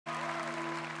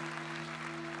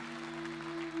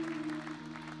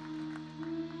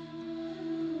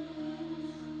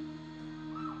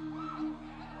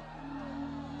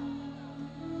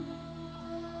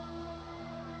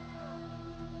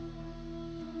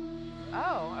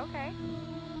Oh, okay.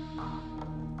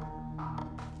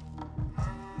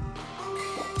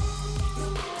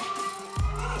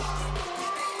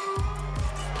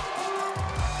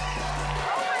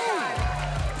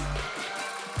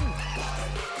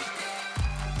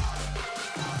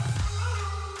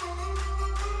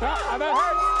 Oh, that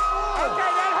hurts.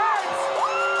 Okay, that hurts.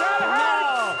 That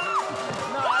hurts.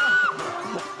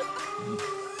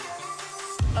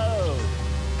 No. Oh.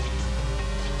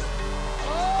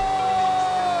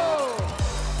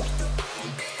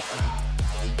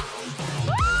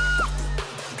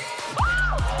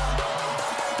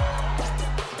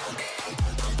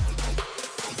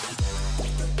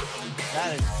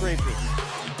 That is creepy.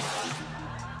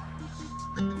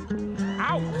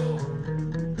 Ow.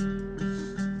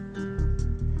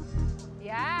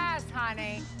 Yes,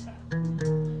 honey.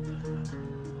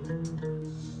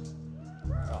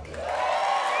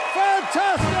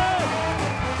 Fantastic!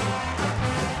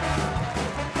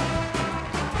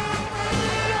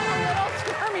 A little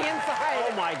squirmy inside.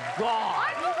 Oh my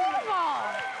God! Unbelievable.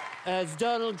 As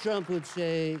Donald Trump would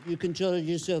say, you control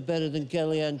yourself better than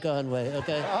Kellyanne Conway,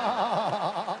 okay?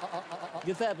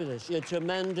 You're fabulous. You're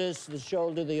tremendous. The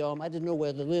shoulder, the arm. I didn't know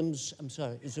where the limbs. I'm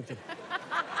sorry. It's okay.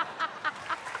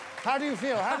 How do you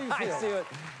feel? How do you feel? I see it.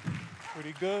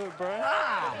 Pretty good, bro.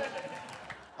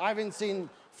 I haven't seen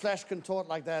flesh contort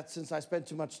like that since I spent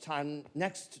too much time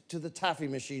next to the taffy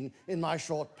machine in my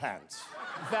short pants.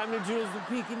 Family jewels are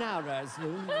peeking out, I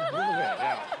assume.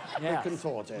 Yeah. Yes. They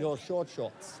contorted. Your short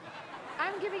shorts.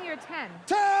 I'm giving you a 10.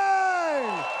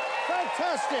 10!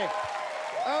 Fantastic!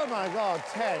 Oh my God,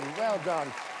 10. Well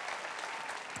done.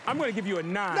 I'm going to give you a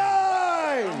 9. 9!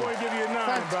 I'm going to give you a 9,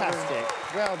 Fantastic.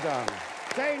 brother. Well done.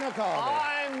 Dana Carvey.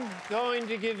 I'm going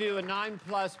to give you a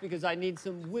 9+ because I need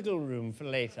some wiggle room for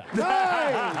later. 9+!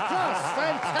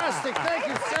 Fantastic. Thank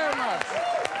you so much.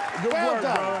 Good Well work,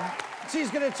 done. brother. She's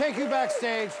going to take you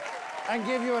backstage and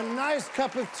give you a nice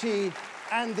cup of tea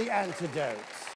and the antidote.